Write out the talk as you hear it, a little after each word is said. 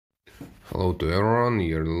Hello to everyone,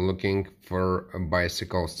 you're looking for a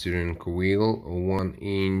bicycle steering wheel,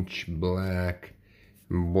 1-inch black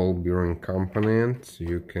ball bearing component.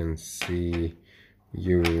 You can see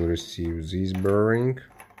you will receive this bearing.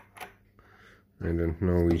 I don't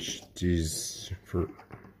know which it is for.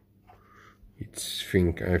 I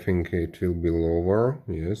think it will be lower,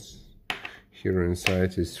 yes. Here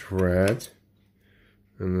inside is thread,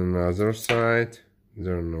 and on the other side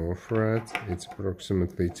there are no threads. It's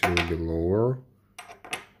approximately, it will be lower,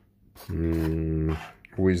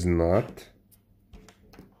 with nut,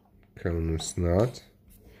 conus nut,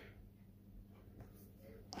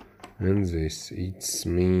 and this, it's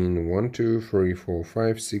mean 1, 2, 3, 4,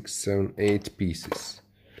 5, 6, 7, 8 pieces.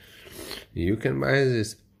 You can buy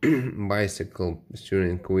this bicycle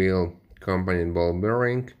steering wheel component ball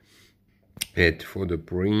bearing at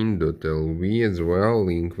fotoprint.lv as well.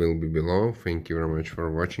 Link will be below. Thank you very much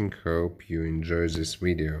for watching. Hope you enjoy this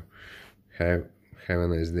video. Have a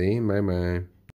nice day. Bye bye.